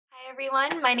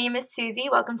Everyone, my name is Suzy.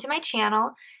 Welcome to my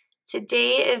channel.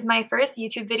 Today is my first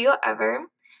YouTube video ever.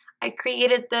 I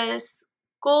created this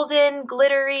golden,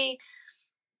 glittery,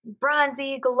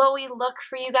 bronzy, glowy look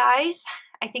for you guys.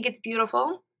 I think it's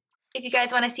beautiful. If you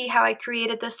guys want to see how I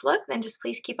created this look, then just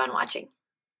please keep on watching.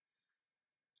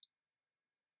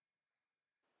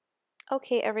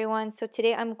 Okay everyone, so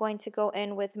today I'm going to go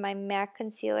in with my MAC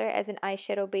concealer as an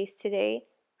eyeshadow base today.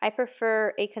 I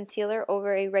prefer a concealer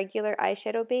over a regular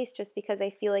eyeshadow base just because I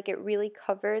feel like it really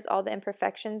covers all the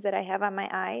imperfections that I have on my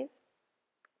eyes.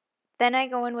 Then I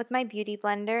go in with my beauty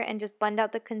blender and just blend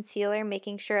out the concealer,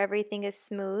 making sure everything is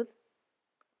smooth.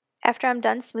 After I'm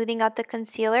done smoothing out the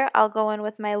concealer, I'll go in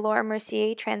with my Laura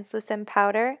Mercier translucent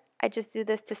powder. I just do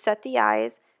this to set the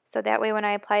eyes, so that way when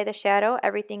I apply the shadow,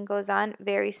 everything goes on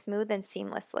very smooth and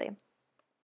seamlessly.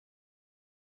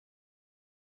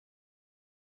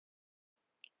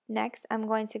 Next, I'm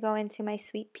going to go into my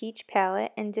Sweet Peach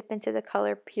palette and dip into the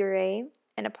color Puree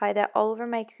and apply that all over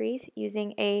my crease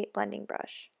using a blending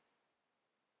brush.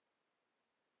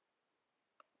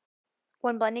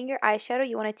 When blending your eyeshadow,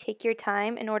 you want to take your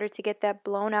time in order to get that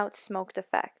blown out smoked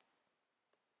effect.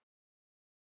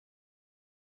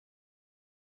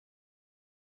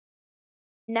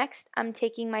 Next, I'm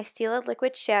taking my Stila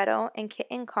Liquid Shadow in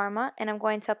Kitten Karma and I'm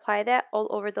going to apply that all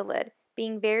over the lid,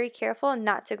 being very careful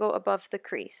not to go above the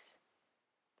crease.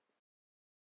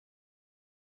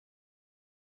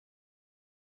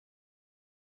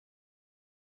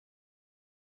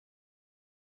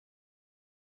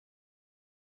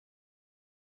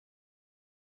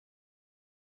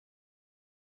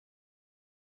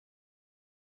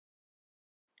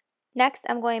 Next,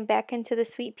 I'm going back into the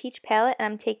Sweet Peach palette and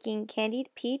I'm taking Candied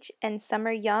Peach and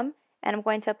Summer Yum and I'm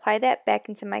going to apply that back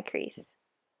into my crease.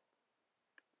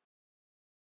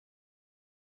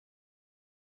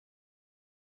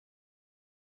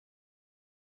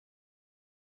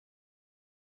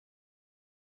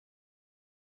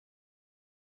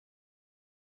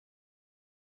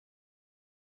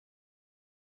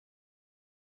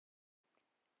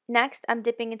 Next, I'm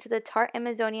dipping into the Tarte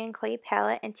Amazonian Clay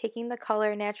palette and taking the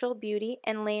color Natural Beauty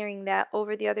and layering that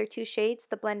over the other two shades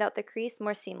to blend out the crease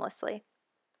more seamlessly.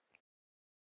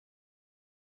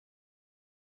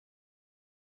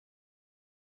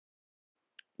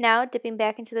 Now, dipping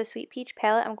back into the Sweet Peach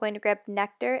palette, I'm going to grab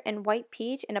Nectar and White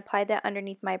Peach and apply that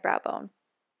underneath my brow bone.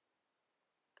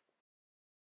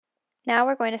 Now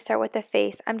we're going to start with the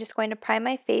face. I'm just going to prime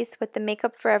my face with the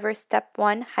Makeup Forever Step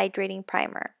 1 Hydrating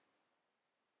Primer.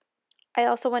 I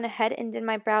also went ahead and did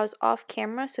my brows off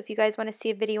camera, so if you guys want to see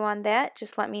a video on that,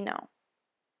 just let me know.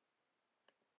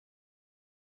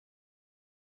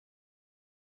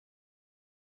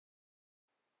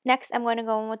 Next, I'm going to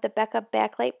go in with the Becca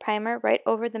Backlight Primer right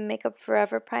over the Makeup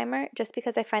Forever Primer, just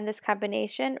because I find this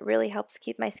combination really helps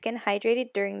keep my skin hydrated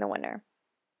during the winter.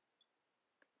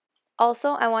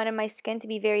 Also, I wanted my skin to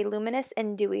be very luminous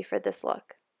and dewy for this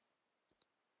look.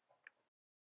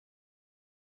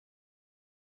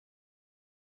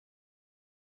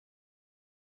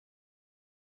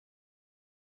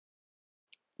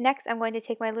 Next, I'm going to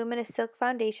take my Luminous Silk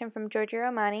Foundation from Giorgio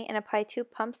Armani and apply 2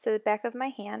 pumps to the back of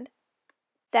my hand.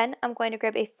 Then, I'm going to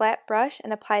grab a flat brush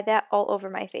and apply that all over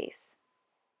my face.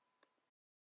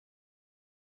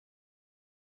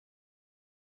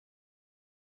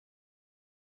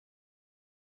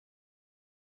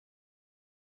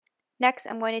 Next,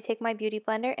 I'm going to take my Beauty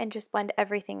Blender and just blend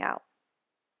everything out.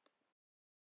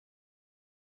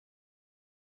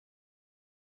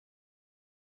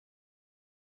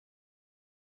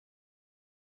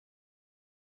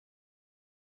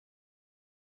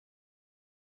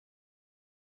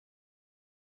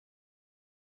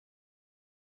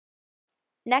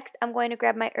 Next, I'm going to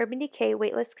grab my Urban Decay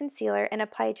Weightless Concealer and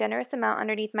apply a generous amount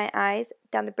underneath my eyes,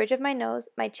 down the bridge of my nose,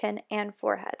 my chin, and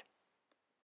forehead.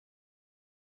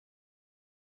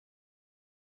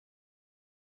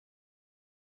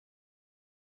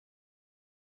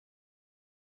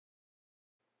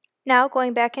 Now,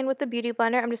 going back in with the Beauty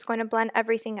Blender, I'm just going to blend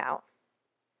everything out.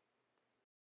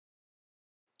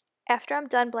 After I'm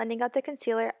done blending out the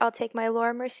concealer, I'll take my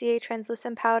Laura Mercier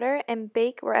translucent powder and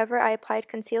bake wherever I applied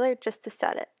concealer just to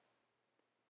set it.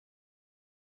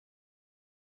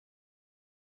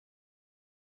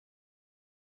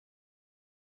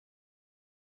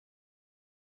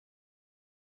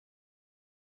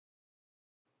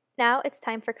 Now it's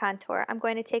time for contour. I'm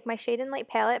going to take my Shade and Light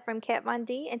palette from Kat Von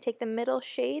D and take the middle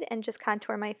shade and just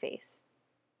contour my face.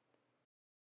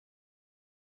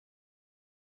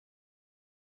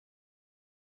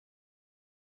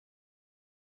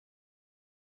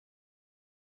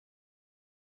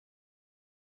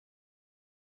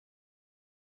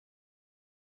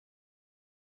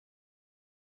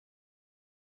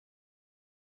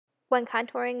 When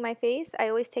contouring my face, I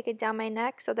always take it down my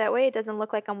neck so that way it doesn't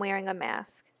look like I'm wearing a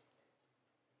mask.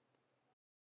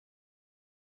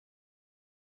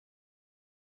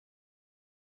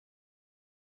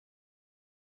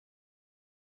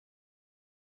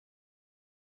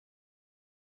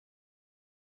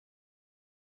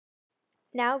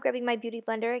 Now, grabbing my beauty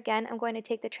blender again, I'm going to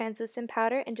take the translucent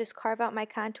powder and just carve out my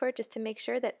contour just to make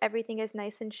sure that everything is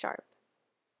nice and sharp.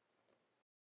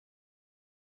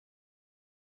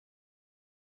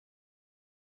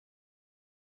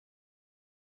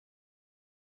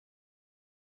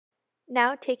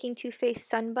 Now, taking Too Faced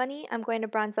Sun Bunny, I'm going to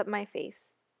bronze up my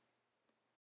face.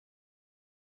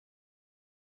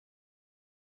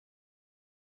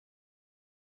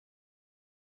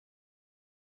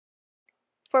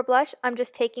 For blush, I'm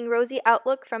just taking Rosy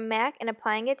Outlook from MAC and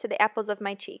applying it to the apples of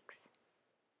my cheeks.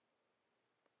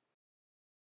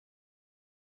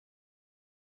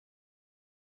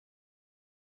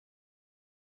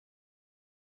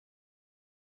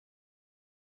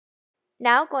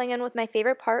 Now, going in with my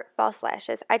favorite part, false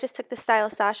lashes. I just took the Style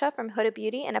Sasha from Huda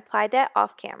Beauty and applied that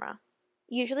off camera.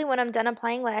 Usually when I'm done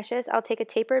applying lashes, I'll take a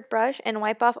tapered brush and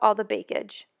wipe off all the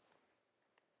bakage.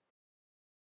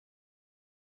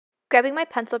 Grabbing my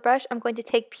pencil brush, I'm going to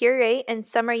take Puree and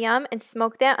Summer Yum and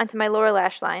smoke that onto my lower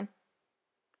lash line.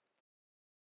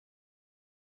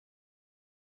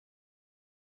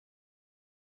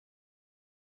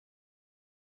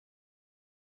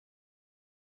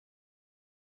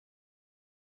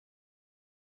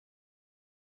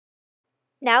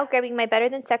 Now, grabbing my Better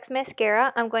Than Sex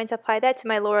mascara, I'm going to apply that to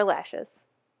my lower lashes.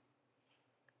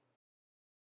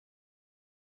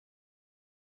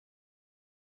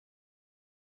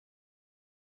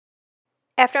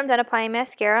 After I'm done applying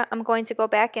mascara, I'm going to go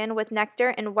back in with Nectar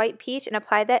and White Peach and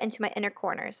apply that into my inner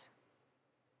corners.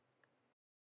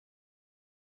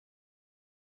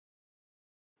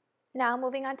 Now,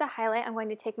 moving on to highlight, I'm going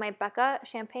to take my Becca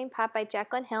Champagne Pop by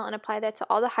Jaclyn Hill and apply that to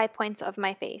all the high points of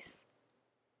my face.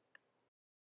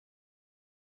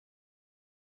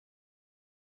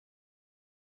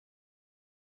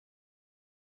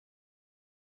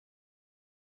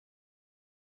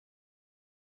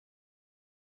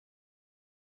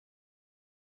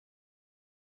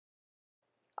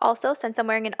 Also, since I'm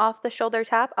wearing an off-the-shoulder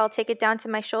top, I'll take it down to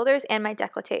my shoulders and my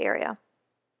décolleté area.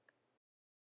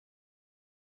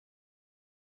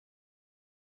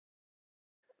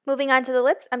 Moving on to the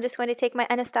lips, I'm just going to take my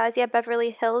Anastasia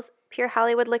Beverly Hills Pure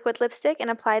Hollywood Liquid Lipstick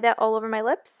and apply that all over my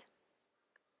lips.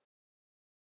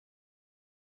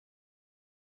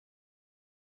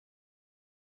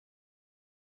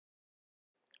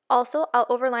 Also, I'll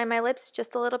overline my lips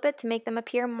just a little bit to make them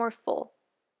appear more full.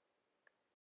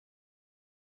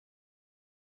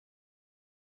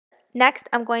 Next,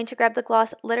 I'm going to grab the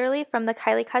gloss literally from the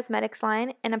Kylie Cosmetics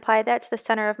line and apply that to the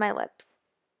center of my lips.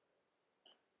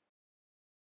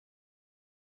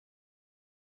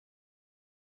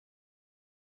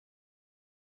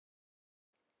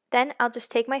 Then I'll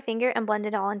just take my finger and blend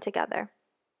it all in together.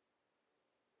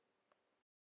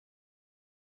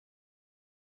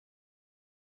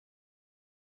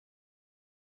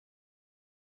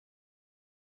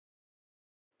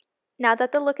 Now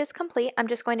that the look is complete, I'm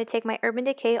just going to take my Urban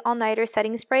Decay All Nighter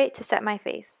Setting Spray to set my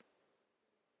face.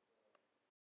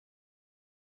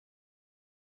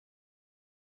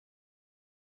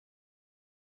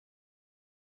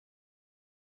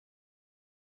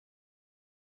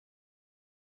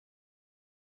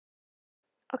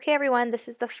 Okay everyone, this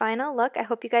is the final look. I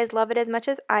hope you guys love it as much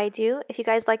as I do. If you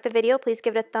guys like the video, please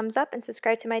give it a thumbs up and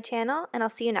subscribe to my channel, and I'll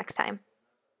see you next time.